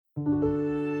អា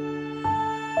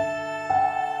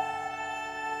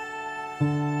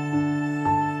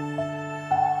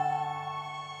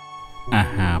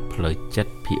ហារផ្លូវចិត្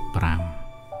តភាគ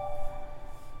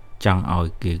5ចង់ឲ្យ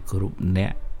គេគោរពអ្ន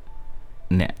ក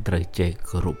ត្រូវចេះ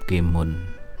គោរពគេមុន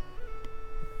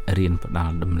រៀនផ្ដ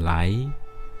ល់តម្លៃ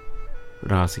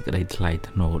ដល់សេចក្តីថ្លៃ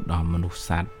ថ្នូរដល់មនុស្សស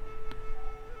ត្វ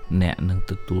អ្នកនឹង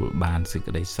ទទួលបានសេច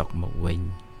ក្តីសុខមកវិញ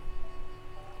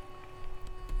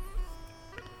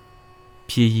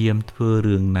ព្យាយាមធ្វើ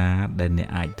រឿងណាដែលអ្នក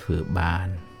អាចធ្វើបាន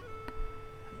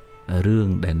រឿង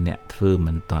ដែលអ្នកធ្វើ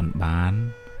មិនទាន់បាន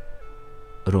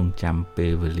រងចាំពេ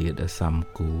លវេលាដ៏សម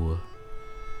គួរ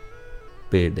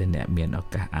ពេលដែលអ្នកមានឱ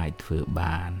កាសអាចធ្វើ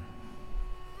បាន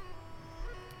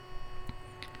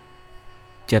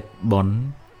ចិត្តបន់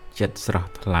ចិត្តស្រ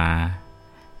ស់ថ្លា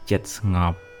ចិត្តស្ង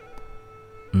ប់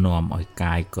នាំឲ្យ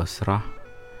កាយក៏ស្រស់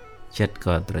ចិត្ត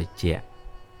ក៏ត្រជាក់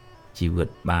ជីវិត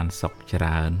បានសុខច្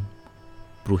រើន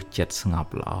ព្រោះចិត្តស្ង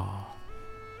ប់ល្អ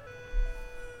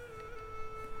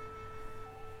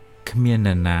គ្មានន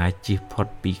រណាជៀសផុត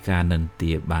ពីការនិន្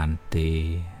ទាបានទេ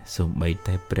សូម្បី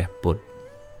តែព្រះពុទ្ធ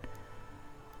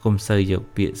កុំសូវយក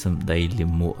ពាក្យសម្ដីលា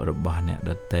មករបស់អ្នក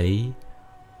ដទៃ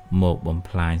មកបំ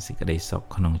ផ្លាញសេចក្តីសុខ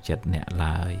ក្នុងចិត្តអ្នក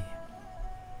ឡើយ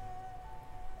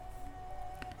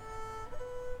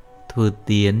ធ្វើ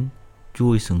ទានជួ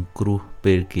យសង្គ្រោះ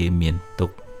ពេលគេមានទុ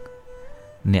ក្ខ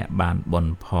អ្នកបានបុ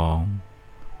ណ្យផង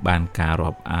បានការ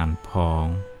រាប់អានផង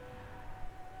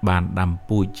បានដាំ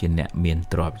ពូជជាអ្នកមាន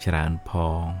ទ្រព្យច្រើនផ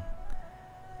ង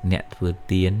អ្នកធ្វើ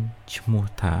ទានឈ្មោះ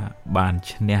ថាបាន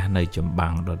ឈ្នះនៅចម្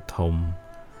បាំងដ៏ធំ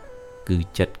គឺ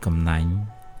ចិត្តកំណាញ់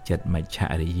ចិត្តមច្ឆ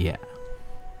រិយៈ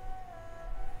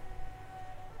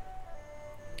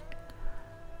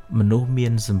មនុស្សមា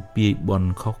នសម្ពាយបុណ្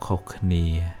យខុសៗគ្នា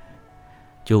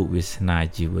ជោគវាសនា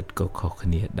ជីវិតក៏ខុសគ្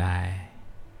នាដែរ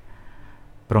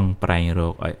ប្រឹងប្រែងរ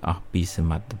កឲ្យអស់ពីស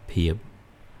មត្ថភាព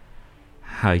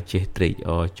ហើយចេះត្រេក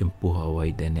អរចំពោះអ្វី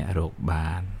ដែលអ្នករក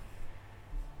បាន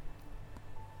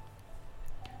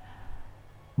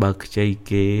បើខ្ចី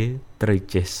គេត្រូវ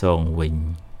ចេះសងវិញ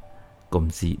កុំ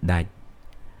ស៊ីដាច់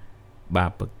បា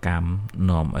បកម្ម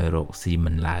នាំឲ្យរកស៊ី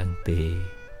មិនឡើងទេ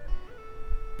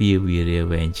ពាវារា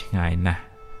វែងឆ្ងាយណាស់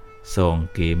សង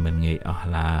គេមិនងាយអស់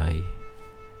ឡើយ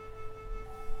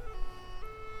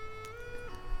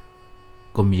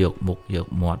កុំយកមុខយក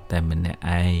មាត់តែម្នាក់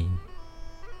ឯង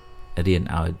រៀន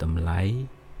ឲ្យតម្លៃ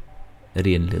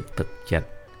រៀនលើកទឹកចិត្ត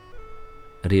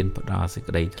រៀនផ្ដល់សេច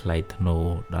ក្តីថ្លៃថ្នូរ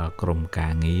ដល់ក្រុមកា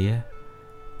រងារ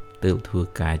ទើបធ្វើ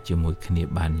ការជាមួយគ្នា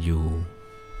បានយូរ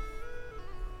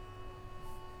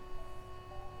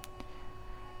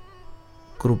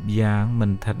គ្រប់យ៉ាងមិ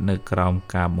នស្ថិតនៅក្រោម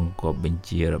ការបង្គាប់បញ្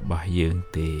ជារបស់យើង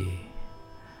ទេ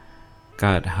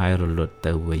កើតហើយរលត់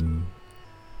ទៅវិញ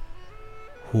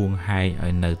ហួងហែងឲ្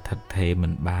យនៅស្ថិតថេរមិ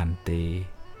នបានទេ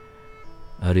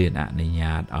រៀនអនុញ្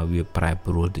ញាតឲ្យវាប្រែ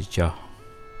ប្រួលទៅចុះ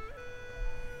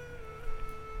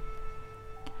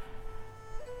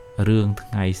រឿងថ្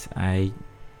ងៃស្អែក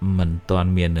មិនទាន់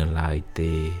មាននៅឡើយ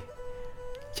ទេ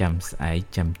ចាំស្អែក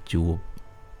ចាំជួប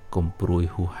កុំព្រួយ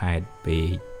ហួសហេតុពេ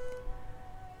ក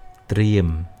ត្រៀម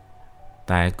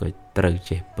តែក៏ត្រូវ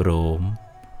ចេះព្រម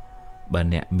បើ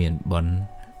អ្នកមានបុណ្យ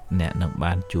អ្នកនឹង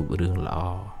បានជួបរឿងល្អ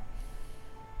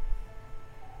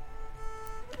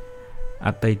អ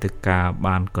តីតកាល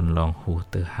បានកន្លងហួស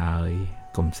ទៅហើយ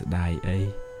កុំស្ដាយអី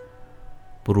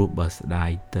ព្រោះបើស្ដា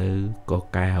យទៅក៏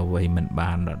កែអ្វីមិន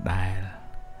បានដដែល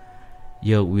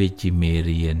យកវាជាមេ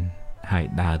រៀនហើយ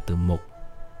ដើរទៅមុខ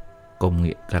កុំ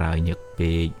ងាកក្រោយញឹក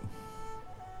ពេក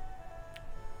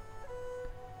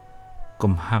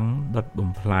កុំហឹងដុតបំ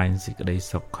ផ្លាញសេចក្តី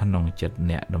សុខក្នុងចិត្ត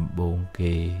អ្នកដំបូង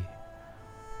គេ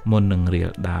មុននឹងរៀល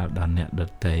ដាលដល់អ្នកដ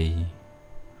ទៃ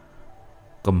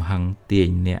កុំហឹងទាញ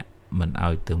អ្នកមិន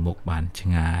ឲ្យទៅមុខបានឆ្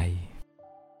ងាយ